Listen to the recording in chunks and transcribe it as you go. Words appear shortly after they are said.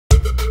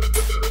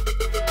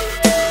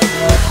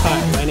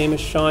name is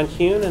Shaun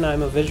Huhn, and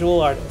I'm a visual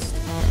artist.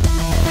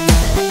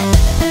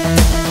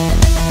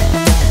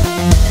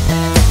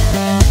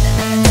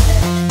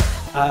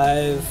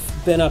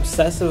 I've been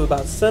obsessive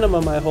about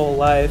cinema my whole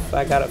life.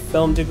 I got a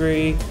film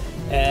degree,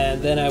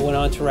 and then I went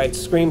on to write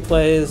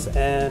screenplays,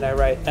 and I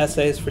write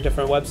essays for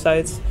different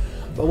websites.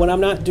 But when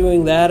I'm not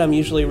doing that, I'm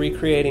usually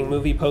recreating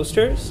movie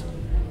posters.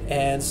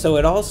 And so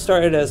it all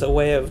started as a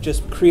way of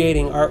just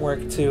creating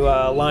artwork to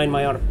line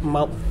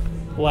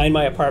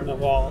my apartment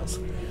walls.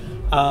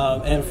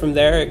 And from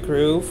there it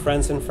grew.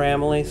 Friends and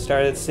family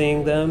started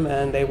seeing them,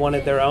 and they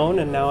wanted their own,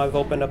 and now I've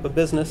opened up a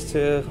business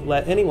to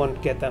let anyone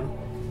get them.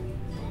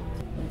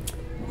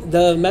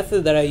 The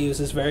method that I use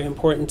is very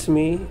important to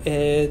me.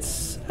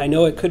 I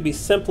know it could be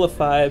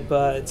simplified,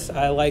 but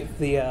I like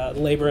the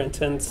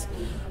labor-intense,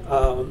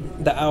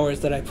 the hours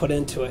that I put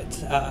into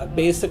it.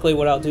 Basically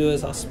what I'll do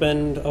is I'll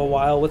spend a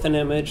while with an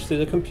image through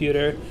the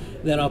computer,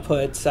 then I'll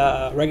put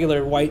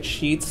regular white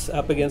sheets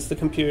up against the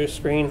computer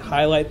screen,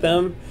 highlight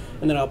them,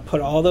 and then I'll put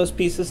all those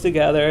pieces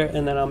together,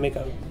 and then I'll make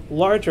a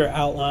larger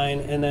outline,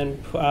 and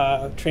then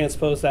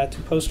transpose that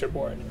to poster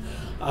board.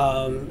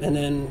 And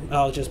then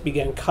I'll just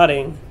begin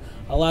cutting.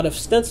 A lot of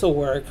stencil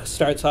work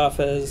starts off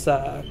as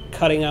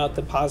cutting out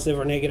the positive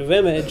or negative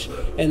image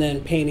and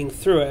then painting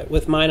through it.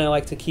 With mine, I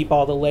like to keep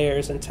all the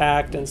layers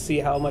intact and see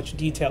how much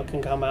detail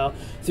can come out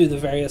through the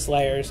various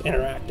layers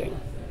interacting.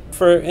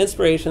 For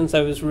inspirations,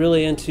 I was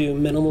really into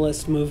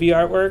minimalist movie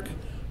artwork,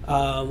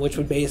 which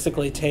would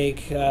basically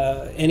take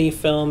any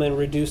film and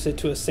reduce it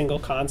to a single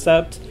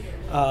concept,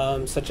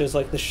 such as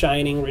like The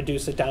Shining,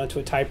 reduce it down to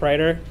a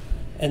typewriter.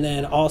 And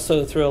then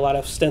also through a lot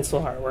of stencil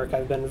artwork,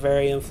 I've been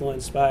very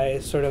influenced by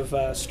sort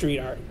of street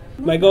art.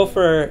 My goal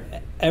for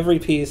every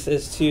piece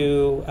is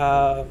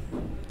to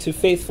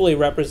faithfully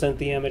represent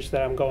the image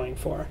that I'm going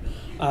for.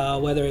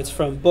 Whether it's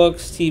from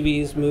books,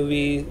 TVs,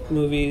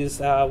 movies,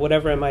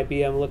 whatever it might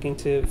be, I'm looking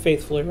to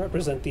faithfully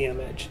represent the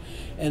image.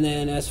 And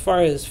then as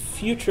far as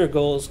future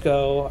goals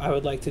go, I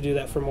would like to do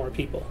that for more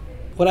people.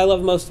 What I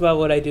love most about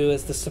what I do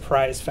is the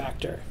surprise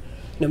factor.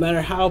 No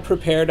matter how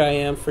prepared I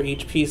am for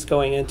each piece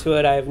going into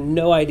it, I have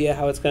no idea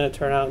how it's going to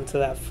turn out into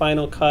that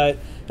final cut,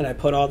 and I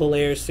put all the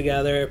layers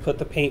together, put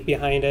the paint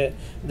behind it,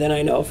 then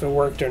I know if it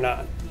worked or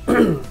not.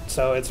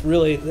 So it's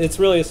really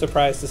a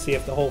surprise to see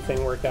if the whole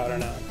thing worked out or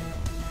not.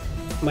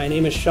 My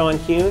name is Shaun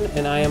Huhn,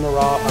 and I am a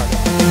raw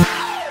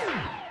artist.